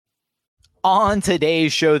On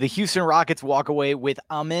today's show, the Houston Rockets walk away with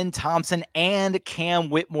Amen Thompson and Cam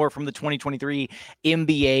Whitmore from the 2023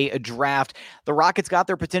 NBA draft. The Rockets got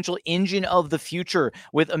their potential engine of the future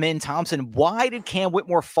with Amen Thompson. Why did Cam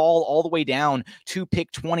Whitmore fall all the way down to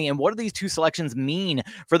pick 20? And what do these two selections mean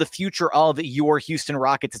for the future of your Houston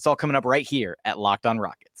Rockets? It's all coming up right here at Locked On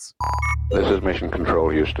Rockets. This is Mission Control,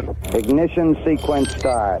 Houston. Ignition sequence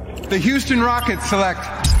start. The Houston Rockets select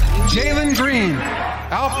Jalen Green,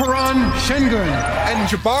 Alperon Şengün, and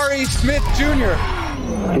Jabari Smith Jr.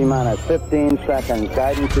 T-minus 15 seconds.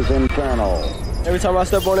 Guidance is internal. Every time I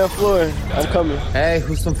step on that floor, I'm coming. Hey,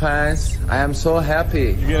 Houston fans, I am so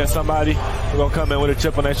happy. You're getting somebody who's going to come in with a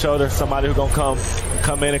chip on their shoulder, somebody who's going to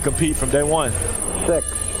come in and compete from day one. 6,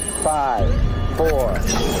 5, 4,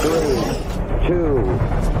 3, 2,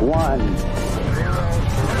 1.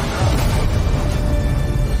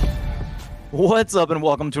 What's up, and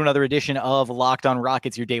welcome to another edition of Locked On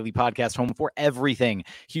Rockets, your daily podcast home for everything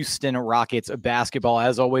Houston Rockets basketball.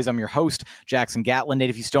 As always, I'm your host, Jackson Gatlin,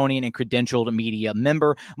 native Houstonian and credentialed media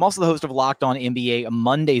member. I'm also the host of Locked On NBA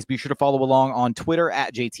Mondays. Be sure to follow along on Twitter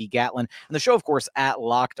at JT Gatlin, and the show, of course, at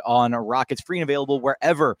Locked On Rockets, free and available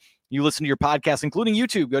wherever you listen to your podcast, including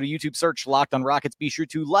YouTube. Go to YouTube, search Locked On Rockets. Be sure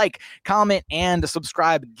to like, comment, and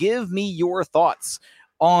subscribe. Give me your thoughts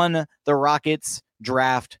on the Rockets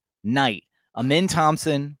draft night. Amen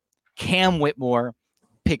Thompson, Cam Whitmore,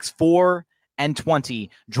 picks 4 and 20.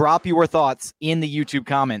 Drop your thoughts in the YouTube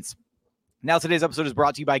comments. Now, today's episode is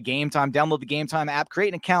brought to you by Game Time. Download the Game Time app, create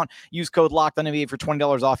an account, use code LOCKEDONNBA for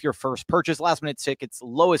 $20 off your first purchase. Last minute tickets,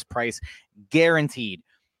 lowest price, guaranteed.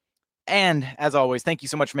 And as always, thank you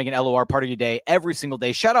so much for making LOR part of your day every single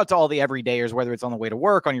day. Shout out to all the everydayers, whether it's on the way to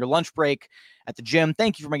work, on your lunch break, at the gym.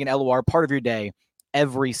 Thank you for making LOR part of your day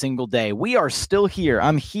every single day. We are still here.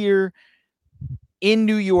 I'm here in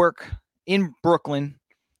New York, in Brooklyn.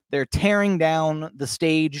 They're tearing down the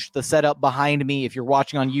stage, the setup behind me. If you're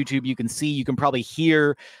watching on YouTube, you can probably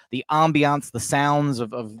hear the ambiance, the sounds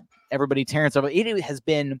of everybody tearing stuff. It has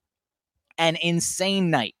been an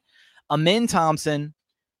insane night. Amen Thompson,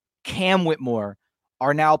 Cam Whitmore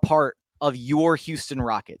are now part of your Houston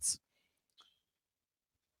Rockets.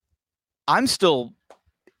 I'm still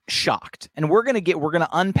shocked, and we're going to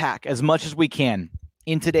unpack as much as we can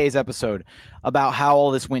in today's episode about how all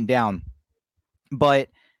this went down. But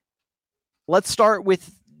let's start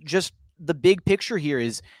with just the big picture here.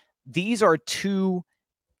 Is these are two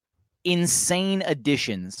insane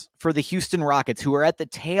additions for the Houston Rockets, who are at the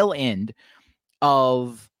tail end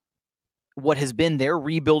of what has been their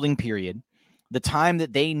rebuilding period, the time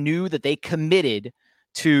that they knew that they committed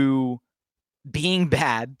to being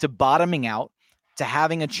bad, to bottoming out, to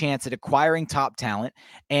having a chance at acquiring top talent.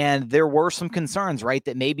 And there were some concerns, right,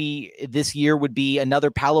 that maybe this year would be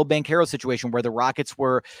another Paolo Banchero situation where the Rockets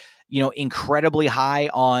were, incredibly high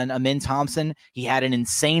on Amen Thompson. He had an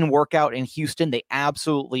insane workout in Houston. They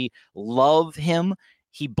absolutely love him.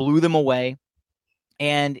 He blew them away.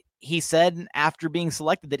 And he said after being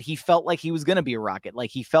selected that he felt like he was going to be a Rocket.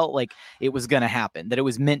 Like he felt like it was going to happen, that it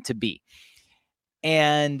was meant to be.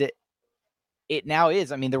 And it now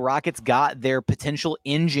is. I mean, the Rockets got their potential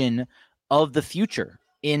engine of the future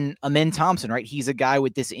in Amen Thompson, right? He's a guy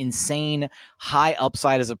with this insane high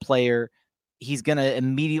upside as a player. He's going to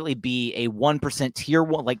immediately be a 1% tier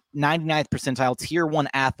one, like 99th percentile tier one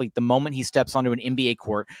athlete the moment he steps onto an NBA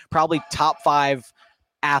court, probably top 5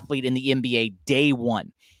 athlete in the NBA day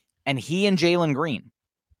one. And he and Jalen Green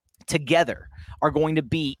together are going to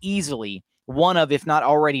be easily one of, if not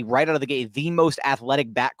already right out of the gate, the most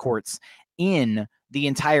athletic backcourts in the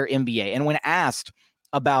entire NBA. And when asked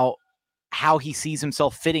about how he sees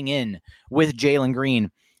himself fitting in with Jalen Green,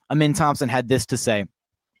 Amen Thompson had this to say.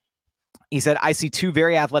 He said, "I see two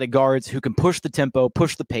very athletic guards who can push the tempo,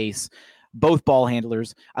 push the pace, both ball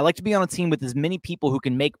handlers. I like to be on a team with as many people who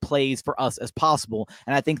can make plays for us as possible.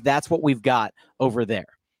 And I think that's what we've got over there."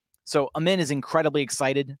 So Amen is incredibly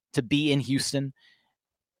excited to be in Houston.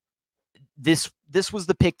 This was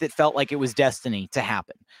the pick that felt like it was destiny to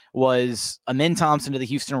happen, was Amen Thompson to the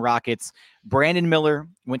Houston Rockets. Brandon Miller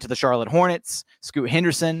went to the Charlotte Hornets. Scoot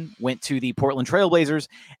Henderson went to the Portland Trail Blazers.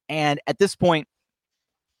 And at this point,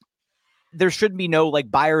 there should be no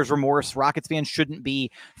buyer's remorse. Rockets fans shouldn't be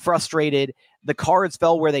frustrated. The cards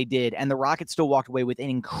fell where they did, and the Rockets still walked away with an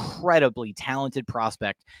incredibly talented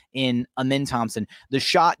prospect in Amen Thompson. The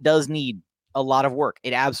shot does need a lot of work.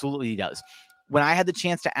 It absolutely does. When I had the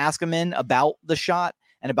chance to ask Amen about the shot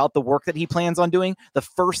and about the work that he plans on doing, the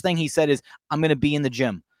first thing he said is, "I'm going to be in the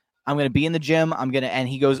gym. I'm going to be in the gym. And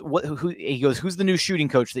he goes, he goes, who's the new shooting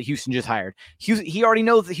coach that Houston just hired? He already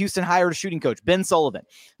knows that Houston hired a shooting coach, Ben Sullivan.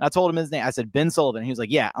 And I told him his name. I said, Ben Sullivan. He was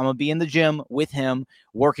like, yeah, I'm going to be in the gym with him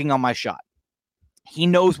working on my shot. He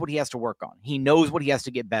knows what he has to work on. He knows what he has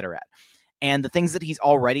to get better at. And the things that he's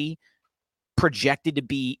already projected to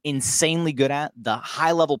be insanely good at, the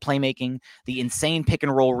high-level playmaking, the insane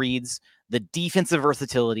pick-and-roll reads, the defensive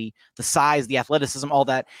versatility, the size, the athleticism, all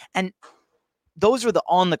that. And those are the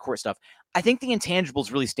on-the-court stuff. I think the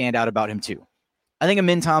intangibles really stand out about him, too. I think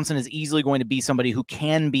Amin Thompson is easily going to be somebody who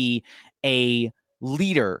can be a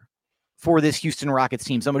leader for this Houston Rockets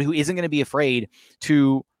team, somebody who isn't going to be afraid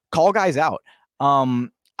to call guys out. I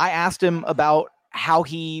asked him about how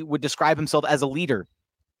he would describe himself as a leader.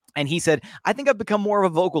 And he said, I think I've become more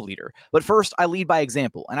of a vocal leader, but first I lead by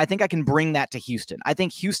example. And I think I can bring that to Houston. I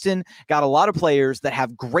think Houston got a lot of players that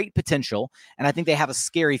have great potential, and I think they have a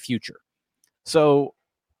scary future. So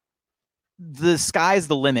the sky's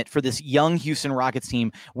the limit for this young Houston Rockets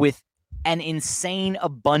team with an insane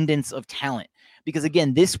abundance of talent. Because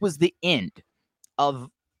again, this was the end of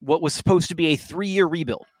what was supposed to be a 3-year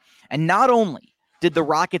rebuild. And not only did the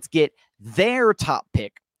Rockets get their top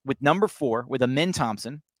pick with number 4 with Amin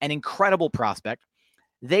Thompson, an incredible prospect,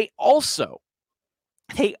 they also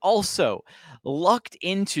lucked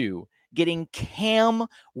into getting Cam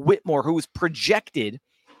Whitmore, who was projected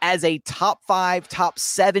as a top 5, top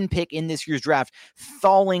 7 pick in this year's draft,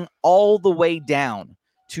 falling all the way down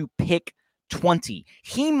to pick 20.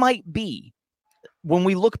 He might be, when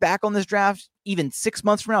we look back on this draft, even 6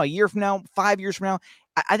 months from now, a year from now, 5 years from now,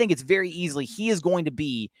 I think it's very easily he is going to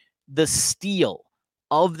be the steal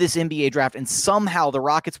of this NBA draft. And somehow the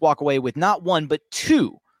Rockets walk away with not 1, but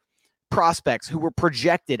 2 prospects who were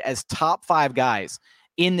projected as top 5 guys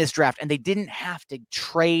in this draft. And they didn't have to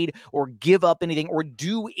trade or give up anything or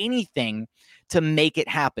do anything to make it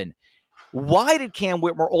happen. Why did Cam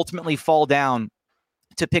Whitmore ultimately fall down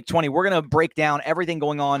to pick 20? We're going to break down everything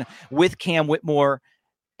going on with Cam Whitmore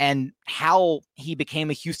and how he became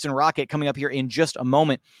a Houston Rocket coming up here in just a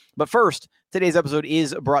moment. But first, today's episode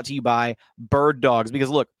is brought to you by Bird Dogs, because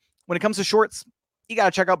look, when it comes to shorts, you got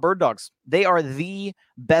to check out Bird Dogs. They are the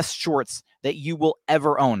best shorts that you will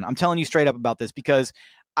ever own. I'm telling you straight up about this, because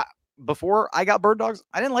before I got Bird Dogs,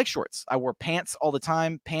 I didn't like shorts. I wore pants all the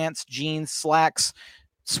time, pants, jeans, slacks,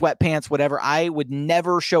 sweatpants, whatever. I would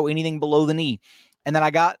never show anything below the knee. And then I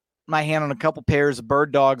got my hand on a couple pairs of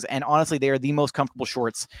Bird Dogs, and honestly, they are the most comfortable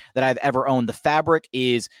shorts that I've ever owned. The fabric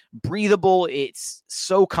is breathable. It's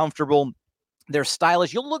so comfortable. They're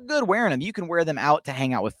stylish. You'll look good wearing them. You can wear them out to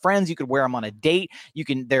hang out with friends. You could wear them on a date.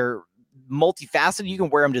 They're multifaceted. You can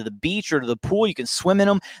wear them to the beach or to the pool. You can swim in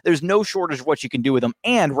them. There's no shortage of what you can do with them.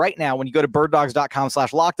 And right now, when you go to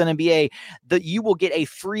birddogs.com/LockedOnNBA, you will get a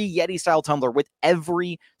free Yeti style tumbler with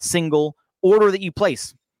every single order that you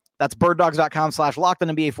place. That's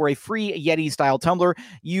birddogs.com/LockedOnNBA for a free Yeti style tumbler.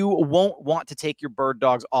 You won't want to take your Bird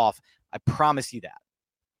Dogs off. I promise you that.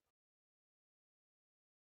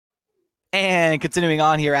 And continuing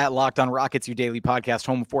on here at Locked On Rockets, your daily podcast,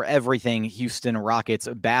 home for everything Houston Rockets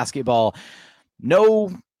basketball.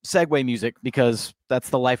 No segue music, because that's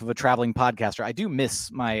the life of a traveling podcaster. I do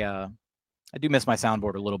miss my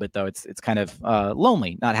soundboard a little bit, though. It's kind of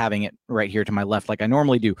lonely not having it right here to my left like I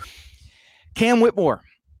normally do. Cam Whitmore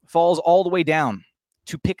falls all the way down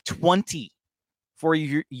to pick 20 for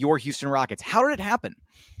your Houston Rockets. How did it happen?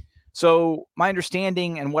 So my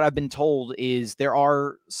understanding and what I've been told is there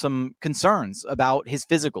are some concerns about his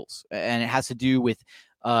physicals, and it has to do with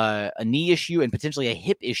a knee issue and potentially a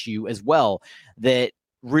hip issue as well that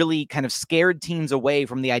really kind of scared teams away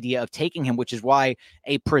from the idea of taking him, which is why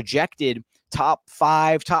a projected top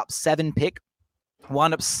 5, top 7 pick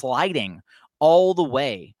wound up sliding all the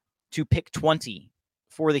way to pick 20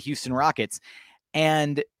 for the Houston Rockets.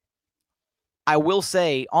 And I will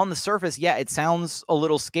say, on the surface, yeah, it sounds a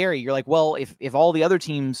little scary. You're like, well, if all the other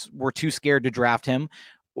teams were too scared to draft him,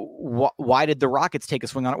 why did the Rockets take a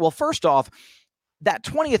swing on it? Well, first off, that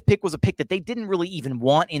 20th pick was a pick that they didn't really even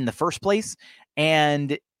want in the first place,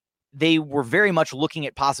 and they were very much looking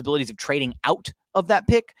at possibilities of trading out of that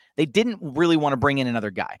pick. They didn't really want to bring in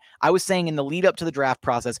another guy. I was saying in the lead up to the draft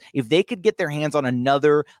process, if they could get their hands on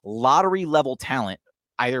another lottery level talent,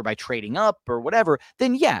 either by trading up or whatever,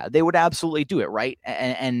 then yeah, they would absolutely do it, right?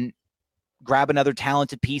 And grab another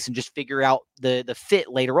talented piece and just figure out the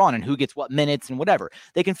fit later on and who gets what minutes and whatever.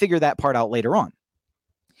 They can figure that part out later on.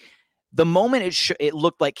 The moment it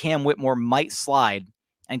looked like Cam Whitmore might slide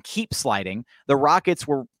and keep sliding, the Rockets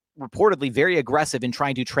were reportedly very aggressive in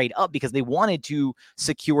trying to trade up because they wanted to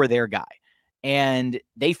secure their guy. And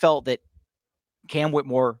they felt that Cam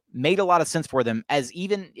Whitmore made a lot of sense for them, as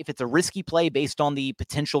even if it's a risky play based on the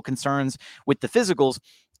potential concerns with the physicals,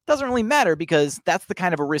 doesn't really matter because that's the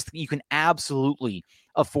kind of a risk that you can absolutely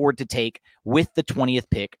afford to take with the 20th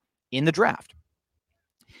pick in the draft.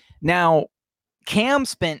 Now, Cam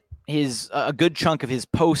spent a good chunk of his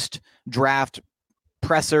post-draft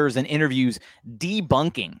pressers and interviews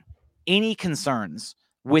debunking any concerns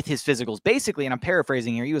with his physicals. Basically, and I'm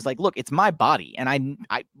paraphrasing here, he was like, look, it's my body, and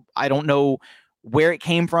I don't know where it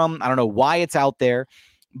came from. I don't know why it's out there,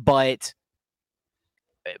 but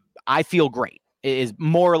I feel great, is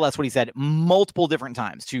more or less what he said multiple different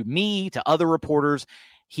times to me, to other reporters.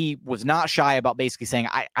 He was not shy about basically saying,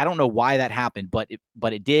 I don't know why that happened, but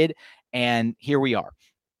it did, and here we are.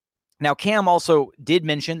 Now, Cam also did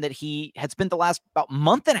mention that he had spent the last about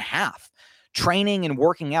month and a half training and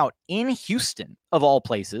working out in Houston, of all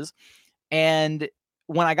places. And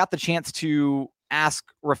when I got the chance to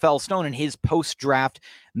ask Rafael Stone in his post-draft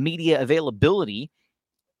media availability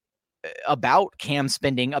about Cam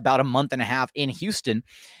spending about a month and a half in Houston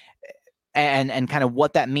and kind of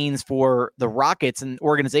what that means for the Rockets and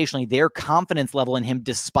organizationally, their confidence level in him,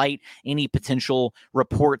 despite any potential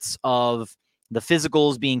reports of the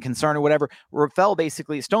physicals being concerned or whatever, Rafael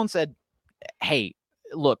basically, Stone said, hey,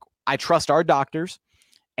 look, I trust our doctors,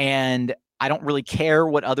 and I don't really care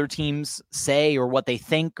what other teams say or what they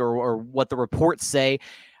think or what the reports say.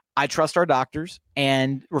 I trust our doctors.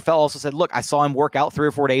 And Rafael also said, look, I saw him work out 3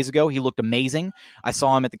 or 4 days ago. He looked amazing. I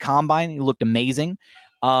saw him at the combine. He looked amazing.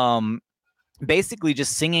 Basically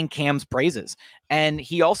just singing Cam's praises. And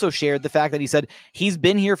he also shared the fact that he said he's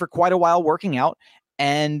been here for quite a while working out.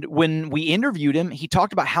 And when we interviewed him, he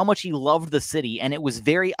talked about how much he loved the city, and it was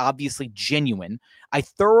very obviously genuine. I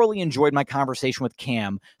thoroughly enjoyed my conversation with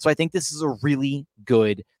Cam, so I think this is a really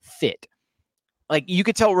good fit. Like, you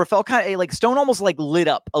could tell Rafael kind of, like, Stone almost like lit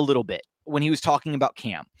up a little bit when he was talking about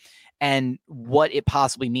Cam and what it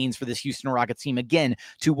possibly means for this Houston Rockets team, again,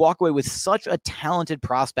 to walk away with such a talented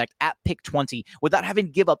prospect at pick 20 without having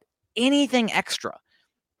to give up anything extra.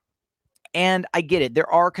 And I get it.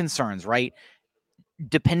 There are concerns, right?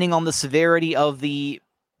 Depending on the severity of the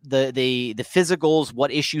physicals, what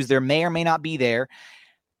issues there may or may not be there.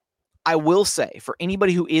 I will say, for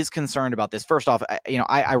anybody who is concerned about this, first off,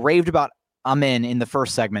 I raved about Amen in the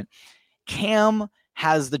first segment. Cam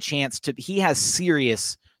has the chance he has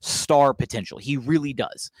serious star potential. He really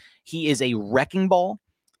does. He is a wrecking ball.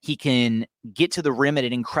 He can get to the rim at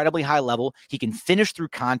an incredibly high level. He can finish through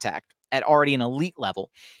contact at already an elite level.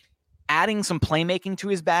 Adding some playmaking to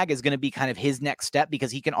his bag is going to be kind of his next step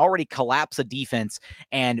because he can already collapse a defense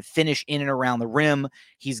and finish in and around the rim.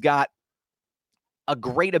 He's got a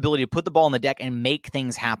great ability to put the ball on the deck and make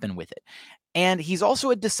things happen with it. And he's also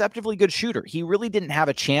a deceptively good shooter. He really didn't have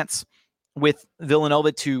a chance with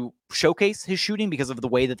Villanova to showcase his shooting because of the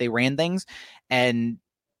way that they ran things. And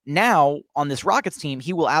now on this Rockets team,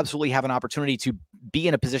 he will absolutely have an opportunity to be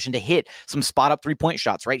in a position to hit some spot up 3-point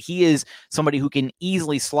shots, right? He is somebody who can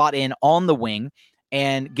easily slot in on the wing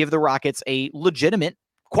and give the Rockets a legitimate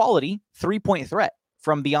quality 3-point threat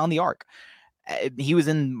from beyond the arc. He was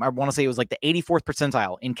I want to say it was like the 84th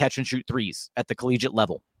percentile in catch and shoot threes at the collegiate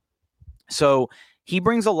level. So he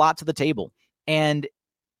brings a lot to the table. And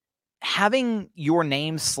having your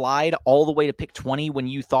name slide all the way to pick 20 when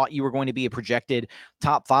you thought you were going to be a projected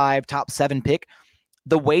top 5, top 7 pick,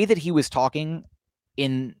 the way that he was talking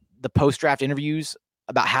in the post-draft interviews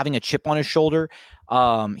about having a chip on his shoulder,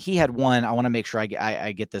 he had one, I want to make sure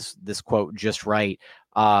I get this quote just right,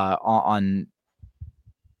 on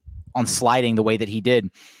sliding the way that he did,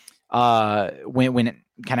 when it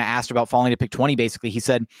kind of asked about falling to pick 20, basically, he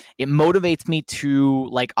said, it motivates me to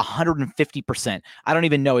like 150%. I don't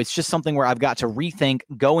even know. It's just something where I've got to rethink,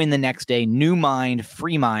 go in the next day, new mind,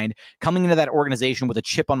 free mind, coming into that organization with a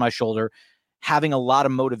chip on my shoulder, having a lot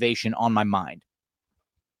of motivation on my mind.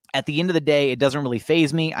 At the end of the day, it doesn't really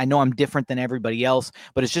faze me. I know I'm different than everybody else,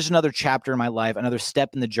 but it's just another chapter in my life, another step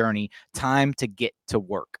in the journey, time to get to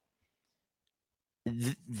work.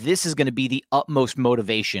 This is going to be the utmost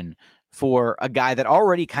motivation for a guy that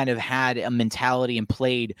already kind of had a mentality and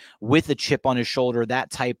played with a chip on his shoulder,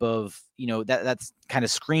 that type of, that's kind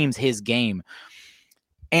of screams his game.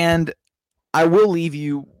 And I will leave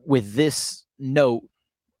you with this note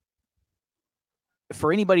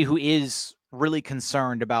for anybody who is really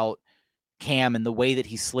concerned about Cam and the way that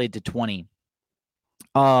he slid to 20.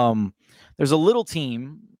 There's a little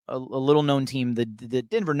team, a little known team, the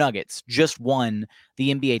Denver Nuggets just won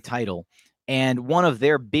the NBA title. And one of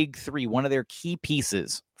their big three, one of their key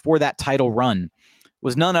pieces for that title run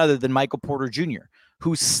was none other than Michael Porter Jr.,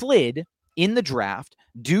 who slid in the draft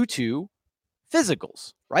due to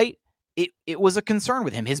physicals, right? it was a concern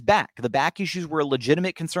with him. His back, the back issues were a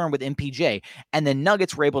legitimate concern with MPJ. And the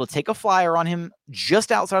Nuggets were able to take a flyer on him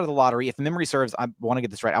just outside of the lottery. If memory serves, I want to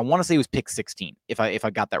get this right. I want to say it was pick 16, if I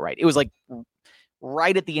got that right. It was like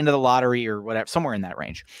right at the end of the lottery or whatever, somewhere in that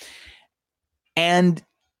range. And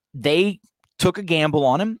they took a gamble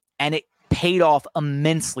on him, and it paid off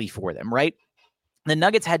immensely for them, right? The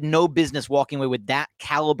Nuggets had no business walking away with that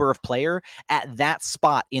caliber of player at that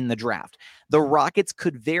spot in the draft. The Rockets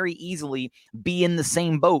could very easily be in the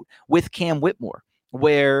same boat with Cam Whitmore,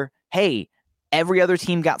 where, hey, every other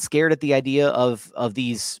team got scared at the idea of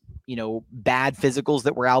these, bad physicals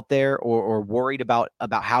that were out there, or worried about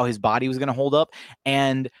how his body was going to hold up.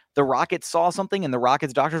 And the Rockets saw something, and the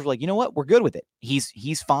Rockets doctors were like, you know what? We're good with it.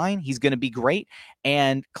 He's fine. He's going to be great.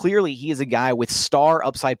 And clearly he is a guy with star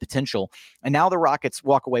upside potential. And now the Rockets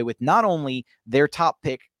walk away with not only their top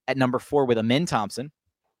pick at number 4 with Amin Thompson,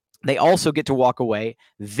 they also get to walk away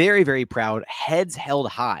very, very proud, heads held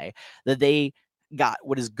high, that they got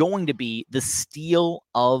what is going to be the steal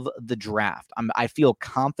of the draft. I feel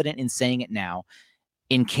confident in saying it now,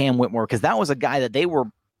 in Cam Whitmore, because that was a guy that they were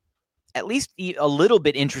at least a little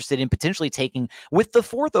bit interested in potentially taking with the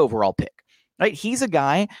 4th overall pick. Right? He's a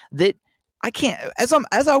guy that I can't, as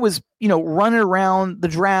I was, running around the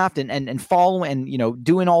draft and following and,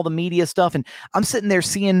 doing all the media stuff. And I'm sitting there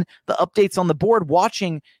seeing the updates on the board,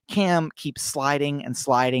 watching Cam keep sliding and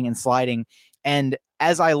sliding and sliding. And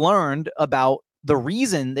as I learned about the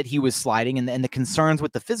reason that he was sliding and the concerns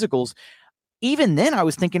with the physicals, even then I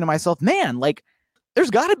was thinking to myself, man, like, there's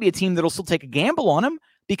got to be a team that'll still take a gamble on him,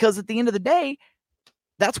 because at the end of the day,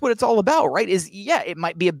 that's what it's all about, right? It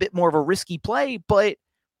might be a bit more of a risky play, but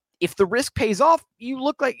if the risk pays off, you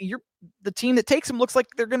look like the team that takes him looks like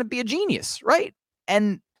they're going to be a genius, right?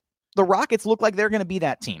 And the Rockets look like they're going to be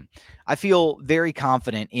that team. I feel very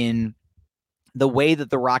confident in the way that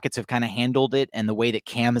the Rockets have kind of handled it, and the way that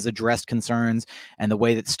Cam has addressed concerns, and the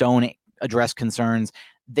way that Stone addressed concerns.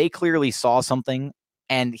 They clearly saw something.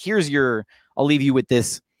 And I'll leave you with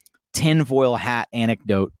this tinfoil hat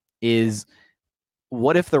anecdote, is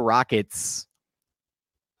what if the Rockets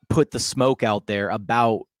put the smoke out there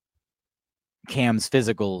about Cam's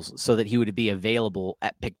physicals so that he would be available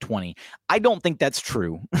at pick 20? I don't think that's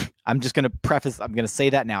true. I'm going to say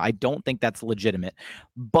that now. I don't think that's legitimate,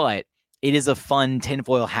 but it is a fun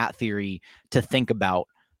tinfoil hat theory to think about,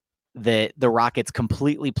 that the Rockets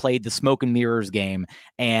completely played the smoke and mirrors game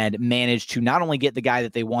and managed to not only get the guy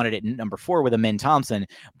that they wanted at number 4 with Amin Thompson,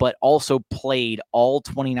 but also played all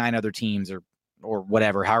 29 other teams or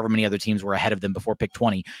whatever, however many other teams were ahead of them before pick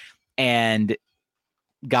 20, and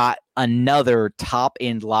got another top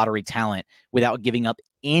end lottery talent without giving up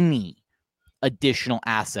any additional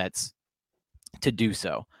assets to do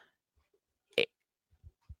so.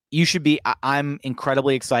 I'm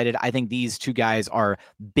incredibly excited. I think these two guys are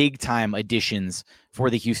big time additions for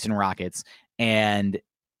the Houston Rockets, and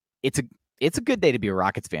it's a good day to be a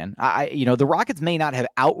Rockets fan. The Rockets may not have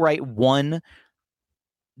outright won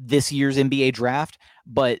this year's NBA draft,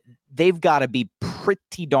 but they've got to be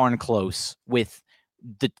pretty darn close with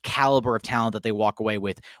the caliber of talent that they walk away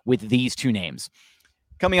with these two names.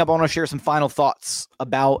 Coming up, I want to share some final thoughts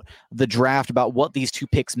about the draft, about what these two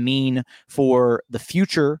picks mean for the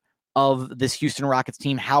future of this Houston Rockets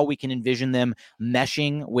team, how we can envision them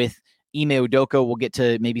meshing with Ime Udoka. We'll get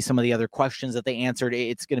to maybe some of the other questions that they answered.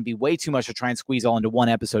 It's going to be way too much to try and squeeze all into one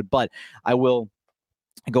episode, but I will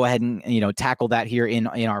go ahead and tackle that here in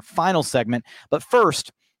our final segment. But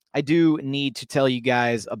first, I do need to tell you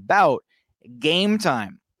guys about Game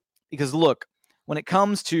Time, because look, when it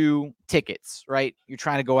comes to tickets, right? You're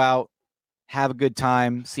trying to go out, have a good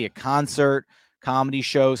time, see a concert, comedy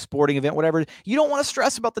show, sporting event, whatever. You don't want to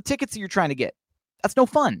stress about the tickets that you're trying to get. That's no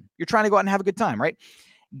fun. You're trying to go out and have a good time, right?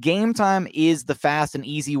 Game Time is the fast and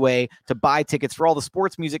easy way to buy tickets for all the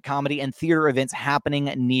sports, music, comedy, and theater events happening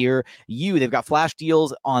near you. They've got flash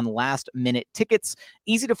deals on last-minute tickets.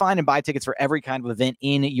 Easy to find and buy tickets for every kind of event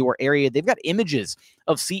in your area. They've got images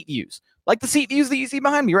of seat views, like the seat views that you see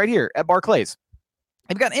behind me right here at Barclays.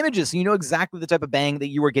 They've got images, so you know exactly the type of bang that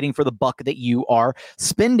you are getting for the buck that you are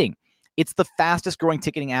spending. It's the fastest growing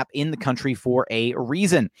ticketing app in the country for a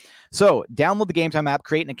reason. So download the Game Time app,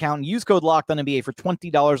 create an account, and use code LOCKEDONNBA for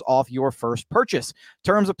 $20 off your first purchase.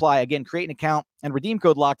 Terms apply. Again, create an account and redeem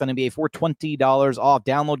code LOCKEDONNBA for $20 off.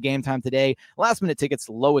 Download Game Time today. Last minute tickets,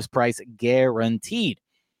 lowest price guaranteed.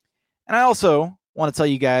 And I also want to tell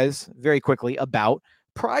you guys very quickly about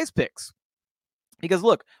Prize Picks. Because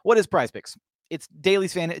look, what is Prize Picks? It's daily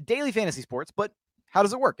fantasy sports, but how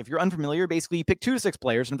does it work? If you're unfamiliar, basically you pick 2 to 6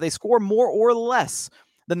 players, and if they score more or less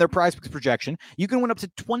than their PrizePicks projection, you can win up to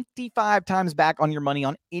 25 times back on your money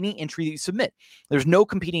on any entry that you submit. There's no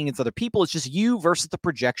competing against other people. It's just you versus the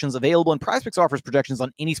projections available. And PrizePicks offers projections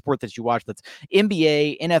on any sport that you watch. That's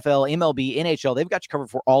NBA, NFL, MLB, NHL. They've got you covered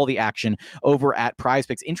for all the action over at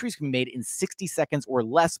PrizePicks. Entries can be made in 60 seconds or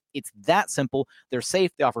less. It's that simple. They're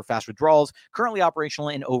safe. They offer fast withdrawals. Currently operational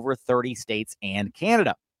in over 30 states and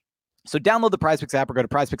Canada. So download the PrizePicks app or go to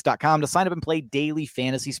prizepicks.com to sign up and play daily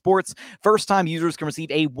fantasy sports. First-time users can receive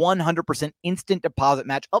a 100% instant deposit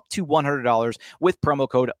match up to $100 with promo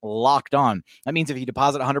code LOCKEDON. That means if you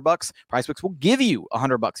deposit $100, PrizePicks will give you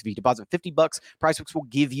 $100. If you deposit $50, PrizePicks will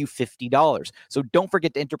give you $50. So don't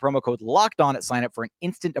forget to enter promo code LOCKEDON at sign up for an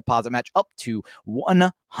instant deposit match up to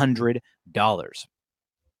 $100.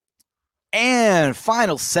 And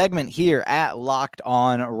final segment here at Locked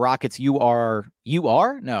On Rockets. You are?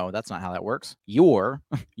 No, that's not how that works. Your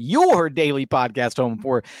daily podcast home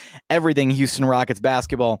for everything Houston Rockets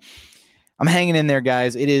basketball. I'm hanging in there,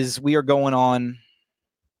 guys. We are going on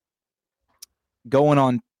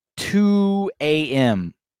 2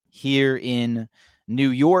 a.m. here in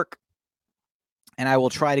New York. And I will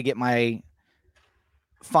try to get my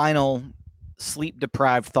final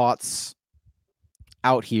sleep-deprived thoughts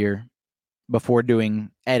out here before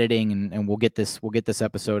doing editing, and we'll get this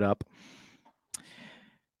episode up.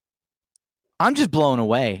 I'm just blown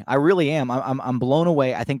away. I really am. I'm blown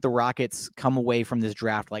away. I think the Rockets come away from this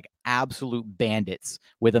draft like absolute bandits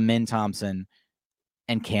with Amin Thompson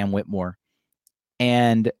and Cam Whitmore.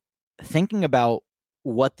 And thinking about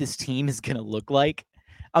what this team is going to look like,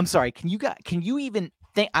 I'm sorry, can you even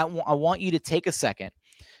think? I want you to take a second,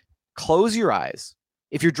 close your eyes.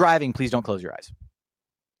 If you're driving, please don't close your eyes.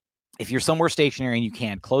 If you're somewhere stationary and you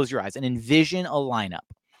can, close your eyes and envision a lineup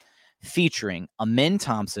featuring Amin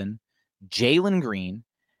Thompson, Jalen Green,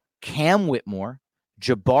 Cam Whitmore,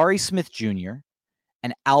 Jabari Smith Jr.,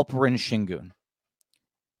 and Alperen Şengün.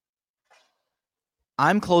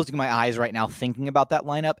 I'm closing my eyes right now thinking about that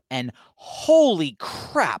lineup, and holy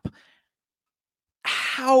crap,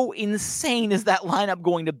 how insane is that lineup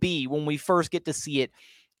going to be when we first get to see it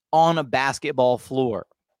on a basketball floor?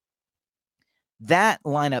 That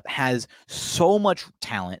lineup has so much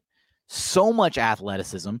talent, so much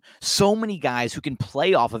athleticism, so many guys who can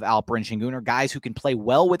play off of Alperen Şengün, or guys who can play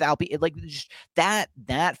well with Alpi. Like that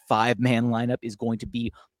 5-man lineup is going to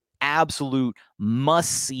be absolute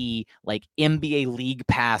must-see, like NBA League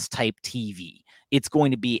Pass type TV. It's going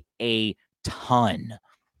to be a ton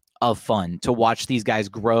of fun to watch these guys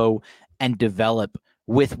grow and develop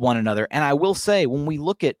with one another. And I will say, when we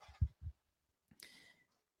look at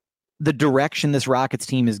the direction this Rockets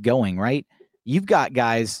team is going, right? You've got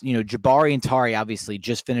guys, Jabari and Tari obviously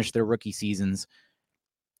just finished their rookie seasons.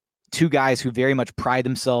 Two guys who very much pride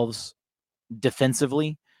themselves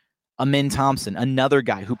defensively. Amin Thompson, another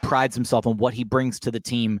guy who prides himself on what he brings to the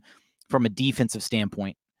team from a defensive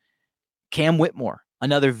standpoint. Cam Whitmore,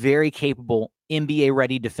 another very capable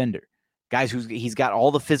NBA-ready defender. Guys he's got all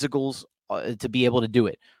the physicals to be able to do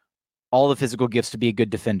it. All the physical gifts to be a good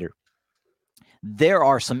defender. There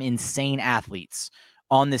are some insane athletes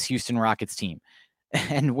on this Houston Rockets team.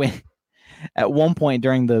 And when at one point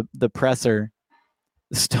during the presser,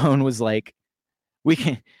 Stone was like, we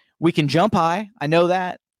can jump high. I know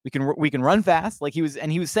that. We can run fast. Like he was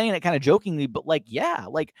saying it kind of jokingly, but like, yeah,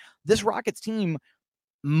 like this Rockets team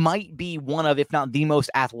might be one of, if not the most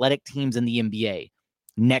athletic teams in the NBA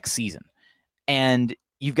next season. And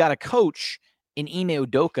you've got a coach in Ime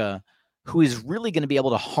Udoka who is really going to be able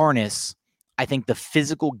to harness, I think, the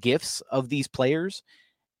physical gifts of these players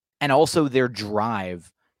and also their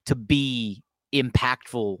drive to be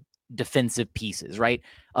impactful defensive pieces, right?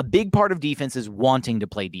 A big part of defense is wanting to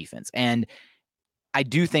play defense. And I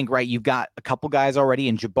do think, right, you've got a couple guys already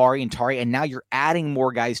in Jabari and Tari, and now you're adding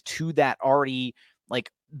more guys to that already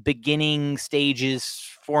like beginning stages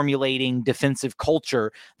formulating defensive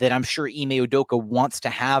culture that I'm sure Ime Udoka wants to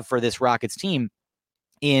have for this Rockets team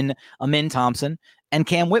in Amin Thompson and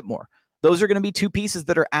Cam Whitmore. Those are going to be two pieces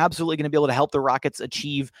that are absolutely going to be able to help the Rockets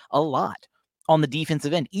achieve a lot on the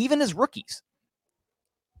defensive end, even as rookies.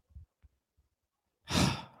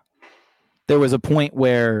 There was a point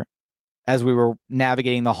where, as we were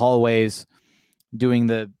navigating the hallways, doing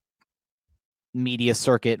the media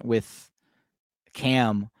circuit with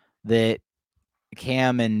Cam, that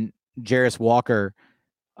Cam and Jarris Walker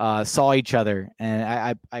saw each other,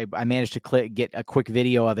 and I managed to get a quick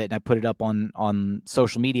video of it, and I put it up on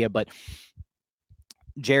social media. But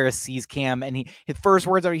Jarris sees Cam, and his first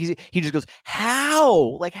words are he just goes,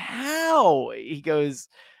 "How? Like how?" He goes,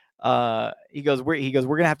 we're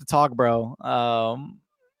gonna have to talk, bro.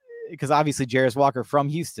 because obviously Jarris Walker from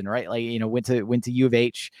Houston, right? Like, went to U of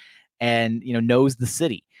H and, knows the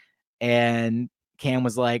city. And Cam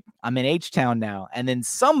was like, I'm in H-Town now. And then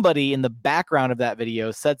somebody in the background of that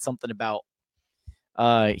video said something about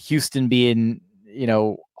Houston being,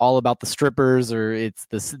 all about the strippers, or it's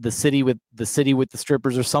the city with the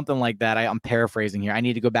strippers, or something like that. I'm paraphrasing here. I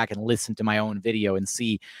need to go back and listen to my own video and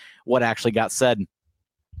see what actually got said.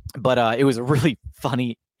 But it was a really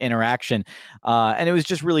funny interaction, and it was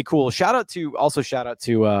just really cool. Shout out to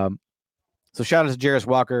Jarris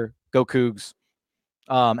Walker, go Cougs,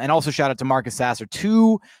 and also shout out to Marcus Sasser,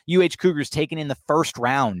 2 UH Cougars taken in the first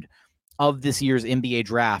round of this year's NBA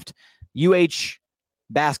draft. UH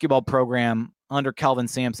basketball program under Kelvin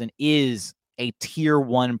Sampson is a tier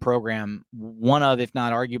 1 program, one of, if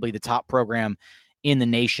not arguably, the top program in the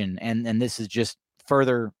nation, and this is just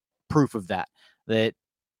further proof of that the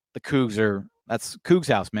Cougs that's Cougs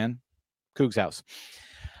house, man. Cougs house.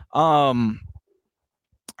 I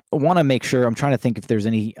want to make sure, I'm trying to think if there's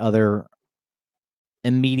any other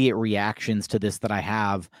immediate reactions to this that I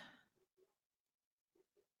have.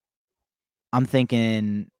 I'm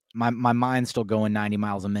thinking my mind's still going 90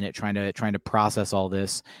 miles a minute trying to process all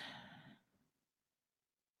this.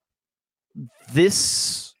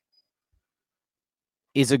 This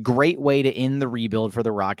is a great way to end the rebuild for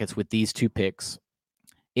the Rockets with these 2 picks.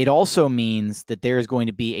 It also means that there is going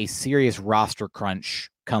to be a serious roster crunch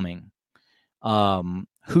coming.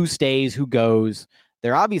 Who stays, who goes?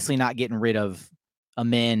 They're obviously not getting rid of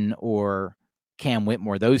Amin or Cam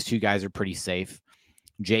Whitmore. Those 2 guys are pretty safe.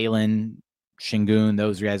 Jalen, Şengün,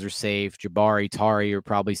 those guys are safe. Jabari, Tari are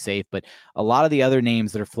probably safe. But a lot of the other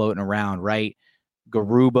names that are floating around, right?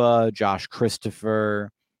 Garuba, Josh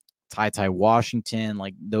Christopher, Ty Washington,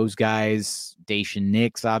 like those guys, Dacian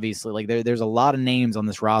Nix, obviously. Like there's a lot of names on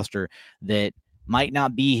this roster that might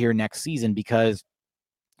not be here next season because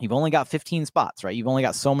you've only got 15 spots, right? You've only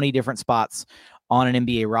got so many different spots on an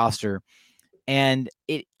NBA roster. And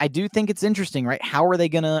I do think it's interesting, right? How are they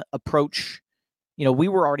going to approach, we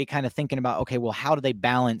were already kind of thinking about, okay, well, how do they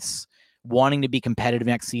balance wanting to be competitive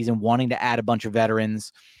next season, wanting to add a bunch of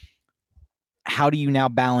veterans? How do you now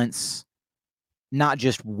balance not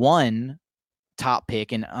just one top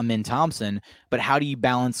pick in Amin Thompson, but how do you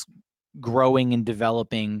balance growing and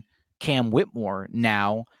developing Cam Whitmore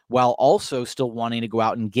now while also still wanting to go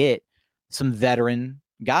out and get some veteran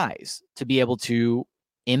guys to be able to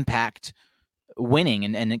impact winning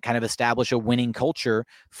and kind of establish a winning culture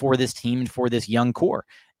for this team and for this young core?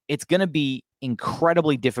 It's going to be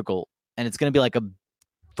incredibly difficult, and it's going to be like a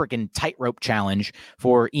freaking tightrope challenge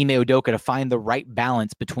for Ime Udoka to find the right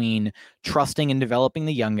balance between trusting and developing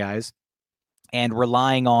the young guys and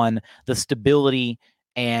relying on the stability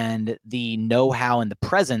and the know-how and the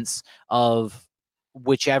presence of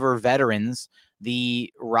whichever veterans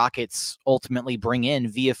the Rockets ultimately bring in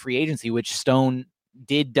via free agency, which Stone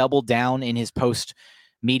did double down in his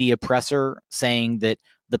post-media presser, saying that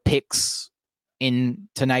the picks in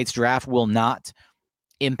tonight's draft will not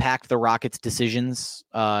impact the Rockets' decisions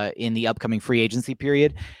in the upcoming free agency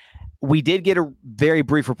period. We did get a very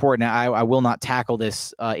brief report. Now, I will not tackle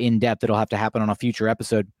this in depth. It'll have to happen on a future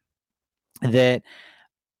episode. That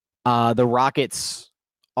the Rockets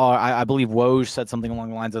are, I believe Woj said something along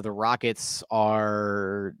the lines of the Rockets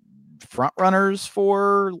are front runners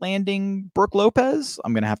for landing Brook Lopez.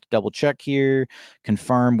 I'm going to have to double check here,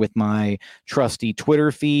 confirm with my trusty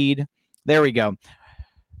Twitter feed. There we go.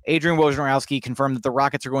 Adrian Wojnarowski confirmed that the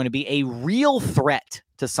Rockets are going to be a real threat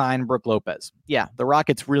to sign Brook Lopez. Yeah, the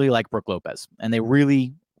Rockets really like Brook Lopez, and they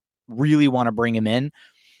really, really want to bring him in.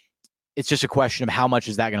 It's just a question of how much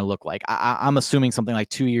is that going to look like. I'm assuming something like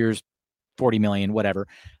 2 years, $40 million, whatever.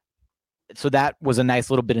 So that was a nice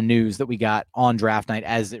little bit of news that we got on draft night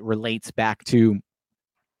as it relates back to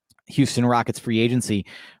Houston Rockets free agency.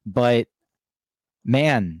 But,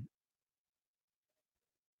 man,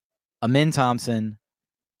 Amin Thompson,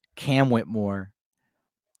 Cam Whitmore,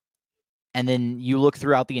 and then you look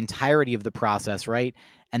throughout the entirety of the process, right?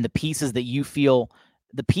 And the pieces that you feel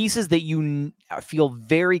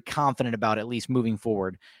very confident about, at least moving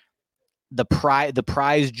forward, the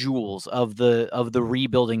prize jewels of the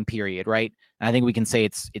rebuilding period, right? And I think we can say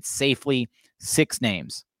it's safely 6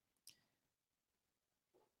 names: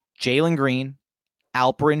 Jalen Green,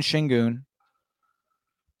 Alperen Şengün,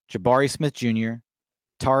 Jabari Smith Jr.,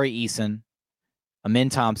 Tari Eason, Amin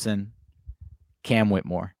Thompson, Cam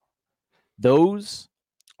Whitmore. Those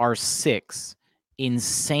are 6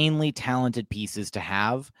 insanely talented pieces to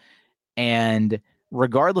have. And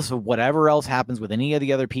regardless of whatever else happens with any of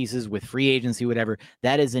the other pieces, with free agency, whatever,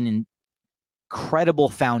 that is an incredible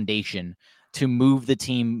foundation to move the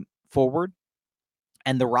team forward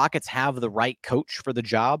And the Rockets have the right coach for the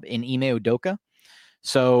job in Ime Udoka.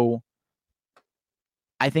 So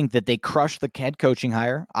I think that they crushed the head coaching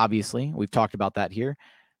hire. Obviously, we've talked about that here.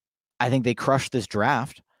 I think they crushed this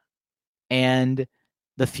draft. And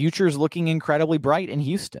the future is looking incredibly bright in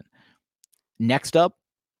Houston. Next up,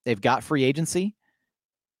 they've got free agency.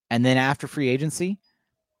 And then after free agency,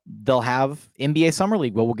 they'll have NBA Summer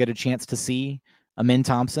League where we'll get a chance to see Amin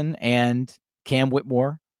Thompson and Cam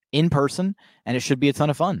Whitmore in person, and it should be a ton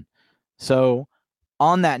of fun. So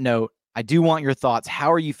on that note, I do want your thoughts.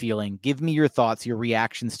 How are you feeling? Give me your thoughts, your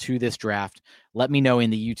reactions to this draft. Let me know in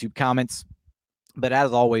the YouTube comments. But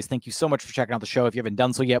as always, thank you so much for checking out the show. If you haven't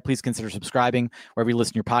done so yet, please consider subscribing wherever you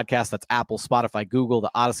listen to your podcast. That's Apple, Spotify, Google,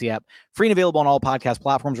 the Odyssey app. Free and available on all podcast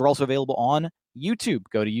platforms. We're also available on YouTube.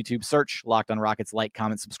 Go to YouTube, search Locked on Rockets, like,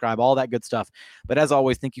 comment, subscribe, all that good stuff. But as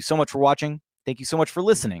always, thank you so much for watching. Thank you so much for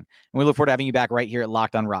listening. And we look forward to having you back right here at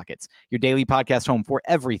Locked on Rockets, your daily podcast home for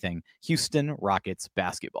everything Houston Rockets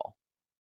basketball.